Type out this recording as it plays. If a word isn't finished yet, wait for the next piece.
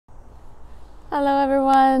Hello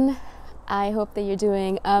everyone. I hope that you're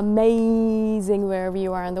doing amazing wherever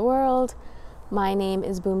you are in the world. My name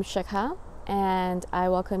is Shikha and I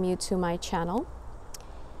welcome you to my channel.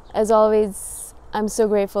 As always, I'm so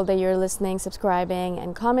grateful that you're listening, subscribing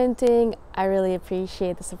and commenting. I really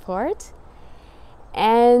appreciate the support.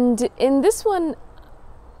 And in this one,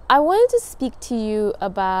 I wanted to speak to you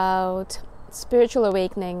about spiritual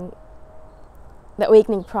awakening, the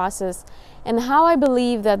awakening process, and how I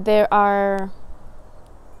believe that there are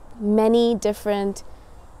many different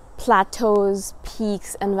plateaus,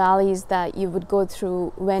 peaks, and valleys that you would go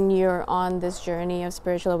through when you're on this journey of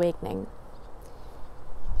spiritual awakening.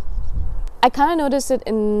 I kind of noticed it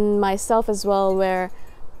in myself as well, where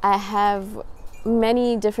I have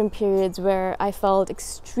many different periods where I felt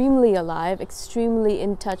extremely alive, extremely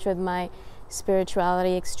in touch with my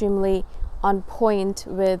spirituality, extremely on point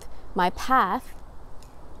with my path.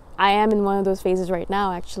 I am in one of those phases right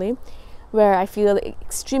now, actually, where I feel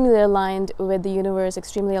extremely aligned with the universe,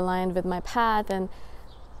 extremely aligned with my path, and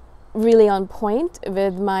really on point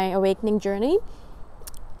with my awakening journey.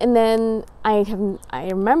 And then I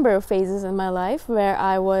remember phases in my life where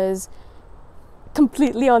I was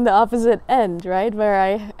completely on the opposite end, right? Where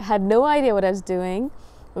I had no idea what I was doing,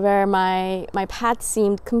 where my path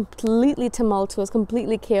seemed completely tumultuous,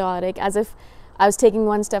 completely chaotic, as if I was taking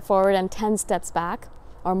one step forward and 10 steps back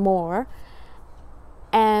or more.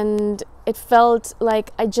 And it felt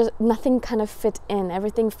like nothing kind of fit in.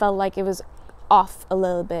 Everything felt like it was off a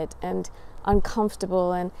little bit and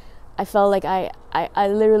uncomfortable. And I felt like I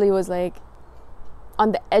literally was like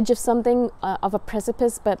on the edge of something, of a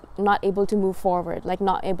precipice, but not able to move forward, like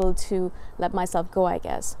not able to let myself go, I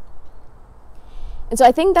guess. And so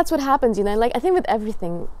I think that's what happens, like I think with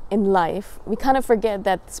everything in life, we kind of forget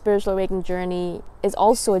that the spiritual awakening journey is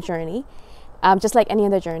also a journey. Just like any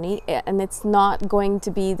other journey, and it's not going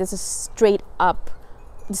to be it's not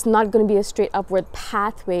going to be a straight upward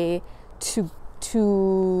pathway to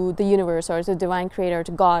the universe or to the divine creator,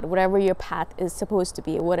 to God, whatever your path is supposed to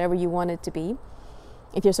be, or whatever you want it to be.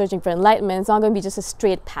 If you're searching for enlightenment, it's not going to be just a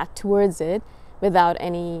straight path towards it without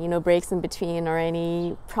any breaks in between or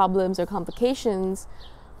any problems or complications.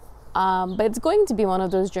 But it's going to be one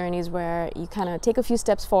of those journeys where you kind of take a few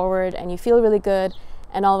steps forward and you feel really good,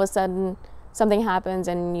 and all of a sudden something happens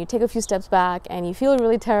and you take a few steps back and you feel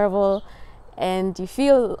really terrible and you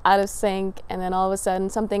feel out of sync, and then all of a sudden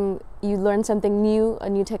you learn something new, a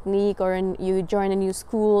new technique, or you join a new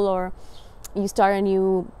school, or you start a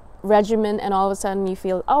new regimen, and all of a sudden you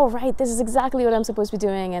feel, oh right, this is exactly what I'm supposed to be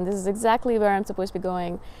doing, and this is exactly where I'm supposed to be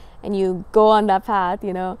going, and you go on that path,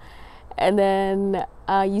 and then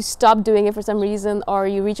you stop doing it for some reason, or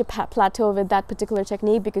you reach a plateau with that particular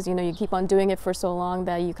technique because you keep on doing it for so long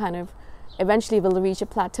that you kind of eventually will reach a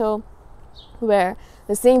plateau where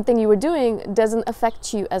the same thing you were doing doesn't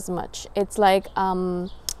affect you as much. It's like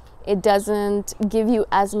it doesn't give you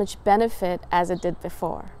as much benefit as it did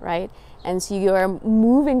before, right? And so you're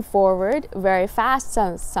moving forward very fast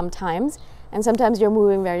sometimes, and sometimes you're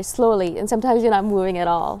moving very slowly, and sometimes you're not moving at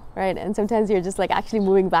all, right? And sometimes you're just like actually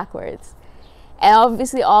moving backwards. And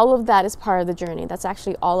obviously all of that is part of the journey. That's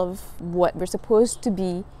actually all of what we're supposed to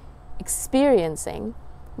be experiencing.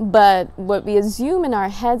 But what we assume in our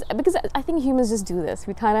heads, because I think humans just do this,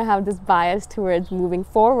 we kind of have this bias towards moving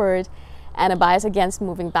forward and a bias against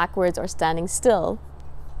moving backwards or standing still.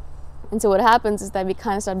 And so what happens is that we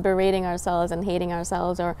kind of start berating ourselves and hating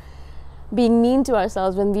ourselves or being mean to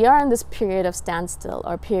ourselves when we are in this period of standstill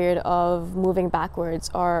or period of moving backwards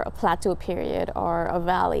or a plateau period or a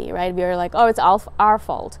valley, right? We are like, oh, it's all our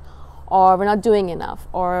fault, or we're not doing enough,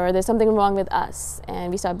 or there's something wrong with us,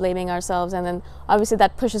 and we start blaming ourselves, and then obviously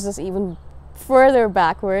that pushes us even further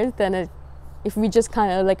backwards than if we just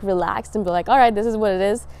kind of like relaxed and be like, all right, this is what it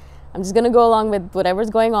is, I'm just gonna go along with whatever's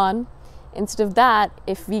going on. Instead of that,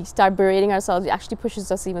 if we start berating ourselves, it actually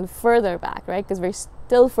pushes us even further back, right? Because we're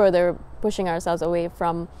still further pushing ourselves away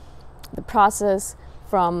from the process,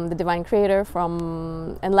 from the divine creator,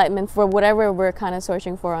 from enlightenment, for whatever we're kind of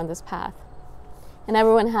searching for on this path. And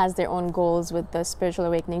everyone has their own goals with the spiritual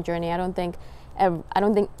awakening journey. I don't think everyone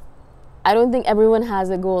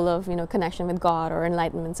has a goal of connection with God or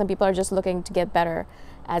enlightenment. Some people are just looking to get better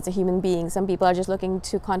as a human being. Some people are just looking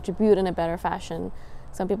to contribute in a better fashion.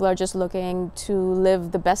 Some people are just looking to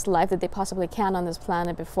live the best life that they possibly can on this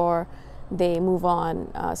planet before they move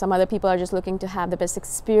on. Some other people are just looking to have the best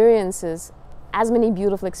experiences, as many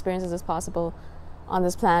beautiful experiences as possible on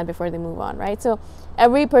this planet before they move on, right? So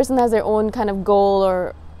every person has their own kind of goal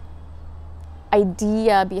or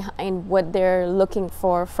idea behind what they're looking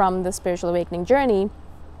for from the spiritual awakening journey.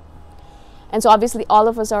 And so obviously all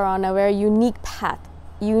of us are on a very unique path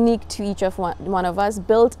unique to each of one of us,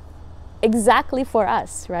 built exactly for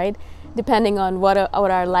us, right? Depending on what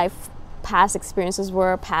our life past experiences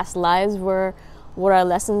were, past lives were, what our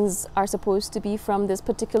lessons are supposed to be from this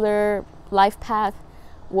particular life path,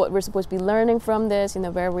 what we're supposed to be learning from this,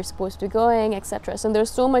 where we're supposed to be going, etc. So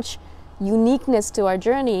there's so much uniqueness to our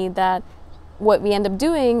journey that what we end up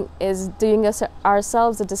doing is doing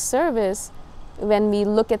ourselves a disservice when we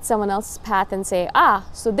look at someone else's path and say,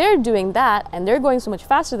 so they're doing that and they're going so much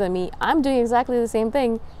faster than me. I'm doing exactly the same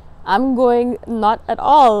thing. I'm going not at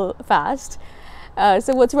all fast.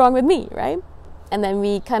 So what's wrong with me, right? And then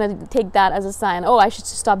we kind of take that as a sign, I should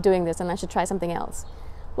stop doing this and I should try something else.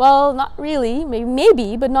 Well, not really,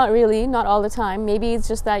 maybe, but not really, not all the time. Maybe it's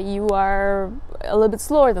just that you are a little bit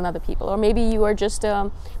slower than other people, or maybe you are just,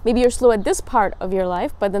 maybe you're slow at this part of your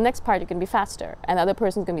life, but the next part you can be faster, and the other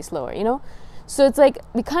person's gonna be slower, So it's like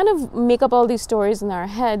we kind of make up all these stories in our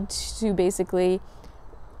head to basically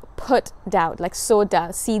put doubt, like sow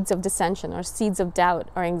doubt, seeds of dissension or seeds of doubt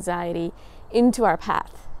or anxiety into our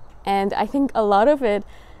path. And I think a lot of it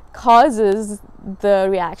causes the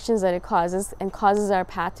reactions that it causes and causes our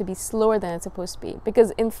path to be slower than it's supposed to be.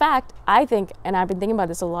 Because in fact, I think, and I've been thinking about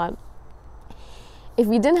this a lot, if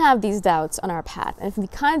we didn't have these doubts on our path, and if we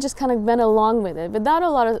kind of went along with it without a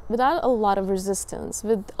lot of resistance,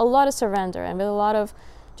 with a lot of surrender, and with a lot of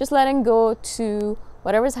just letting go to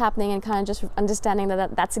whatever's happening and kind of just understanding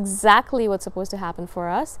that that's exactly what's supposed to happen for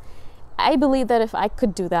us, I believe that if I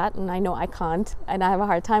could do that, and I know I can't, and I have a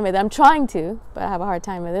hard time with it, I'm trying to, but I have a hard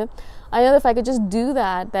time with it. I know that if I could just do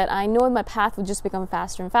that, that I know my path would just become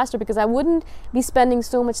faster and faster, because I wouldn't be spending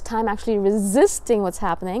so much time actually resisting what's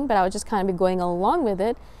happening, but I would just kind of be going along with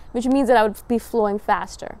it, which means that I would be flowing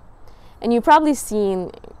faster. And you've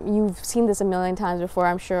seen this a million times before,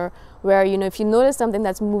 I'm sure, where, if you notice something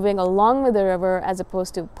that's moving along with the river as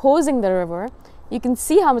opposed to opposing the river, you can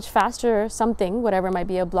see how much faster something, whatever it might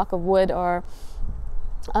be, a block of wood or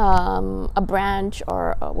a branch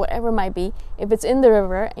or whatever it might be, if it's in the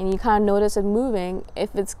river and you kind of notice it moving,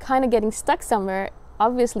 if it's kind of getting stuck somewhere,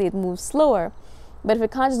 obviously it moves slower. But if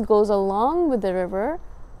it kind of just goes along with the river,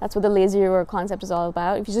 that's what the lazy river concept is all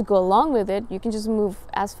about. If you just go along with it, you can just move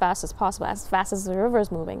as fast as possible, as fast as the river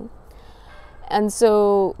is moving. And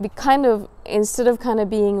so we kind of, instead of kind of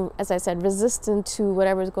being, as I said, resistant to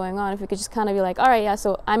whatever's going on, if we could just kind of be like, all right, yeah,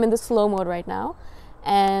 so I'm in the slow mode right now,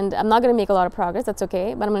 and I'm not going to make a lot of progress, that's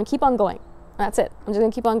okay, but I'm going to keep on going. That's it. I'm just going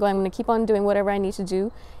to keep on going. I'm going to keep on doing whatever I need to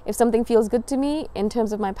do. If something feels good to me in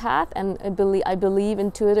terms of my path, and I believe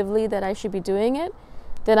intuitively that I should be doing it,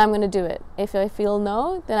 then I'm going to do it. If I feel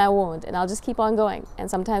no, then I won't, and I'll just keep on going. And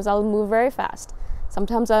sometimes I'll move very fast.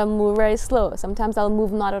 Sometimes I'll move very slow. Sometimes I'll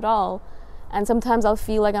move not at all. And sometimes I'll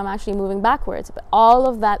feel like I'm actually moving backwards. But all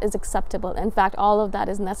of that is acceptable. In fact, all of that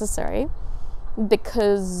is necessary,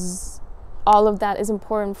 because all of that is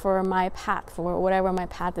important for my path, for whatever my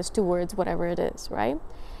path is towards, whatever it is, right?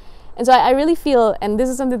 And so I really feel, and this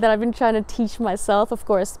is something that I've been trying to teach myself, of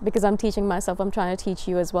course, because I'm teaching myself, I'm trying to teach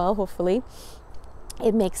you as well, hopefully.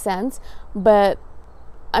 It makes sense. But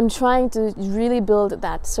I'm trying to really build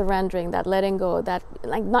that surrendering, that letting go, that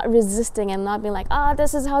like not resisting and not being like,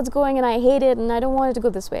 this is how it's going and I hate it and I don't want it to go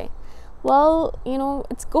this way. Well,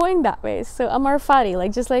 it's going that way. So Amar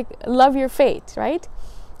Fadi, just love your fate, right?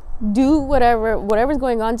 Do whatever's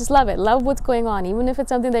going on, just love it. Love what's going on. Even if it's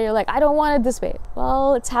something that you're like, I don't want it this way.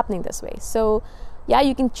 Well, it's happening this way. So yeah,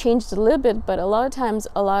 you can change it a little bit, but a lot of times,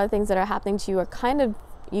 a lot of things that are happening to you are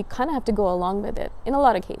you kind of have to go along with it in a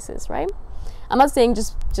lot of cases, right? I'm not saying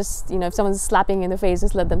just if someone's slapping you in the face,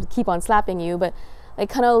 just let them keep on slapping you, but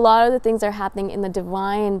kind of a lot of the things that are happening in the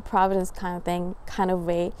divine providence kind of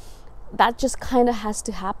way, that just kind of has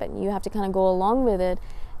to happen. You have to kind of go along with it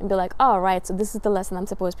and be like, right, so this is the lesson I'm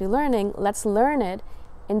supposed to be learning. Let's learn it,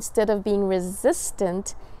 instead of being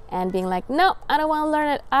resistant and being like, no, I don't want to learn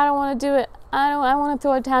it. I don't want to do it. I want to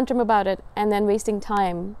throw a tantrum about it, and then wasting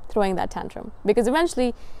time throwing that tantrum, because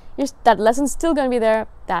eventually that lesson's still going to be there,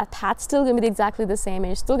 that path's still going to be exactly the same, and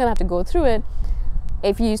you're still going to have to go through it.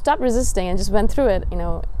 If you stopped resisting and just went through it,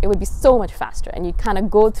 it would be so much faster, and you kind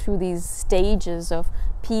of go through these stages of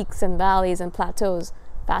peaks and valleys and plateaus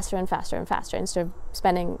faster and faster and faster, instead of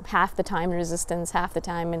spending half the time in resistance, half the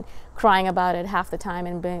time in crying about it, half the time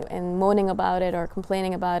in moaning about it or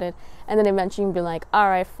complaining about it, and then eventually you'll be like, all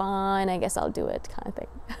right, fine, I guess I'll do it, kind of thing.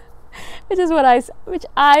 which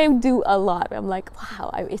I do a lot. I'm like, wow,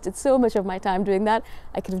 I wasted so much of my time doing that.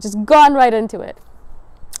 I could have just gone right into it.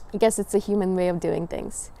 I guess it's a human way of doing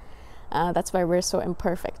things. That's why we're so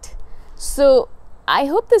imperfect. So I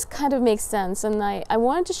hope this kind of makes sense, and I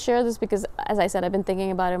wanted to share this because, as I said, I've been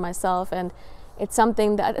thinking about it myself, and It's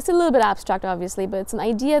something that, it's a little bit abstract obviously, but it's an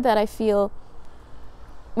idea that I feel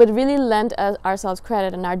would really lend ourselves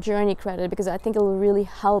credit and our journey credit, because I think it will really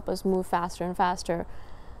help us move faster and faster,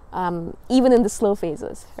 even in the slow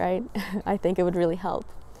phases, right? I think it would really help.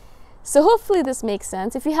 So hopefully this makes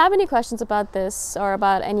sense. If you have any questions about this or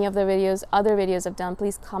about any of the other videos I've done,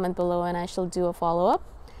 please comment below and I shall do a follow-up.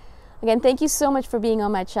 Again, thank you so much for being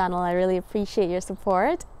on my channel. I really appreciate your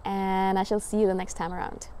support, and I shall see you the next time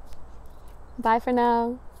around. Bye for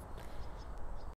now.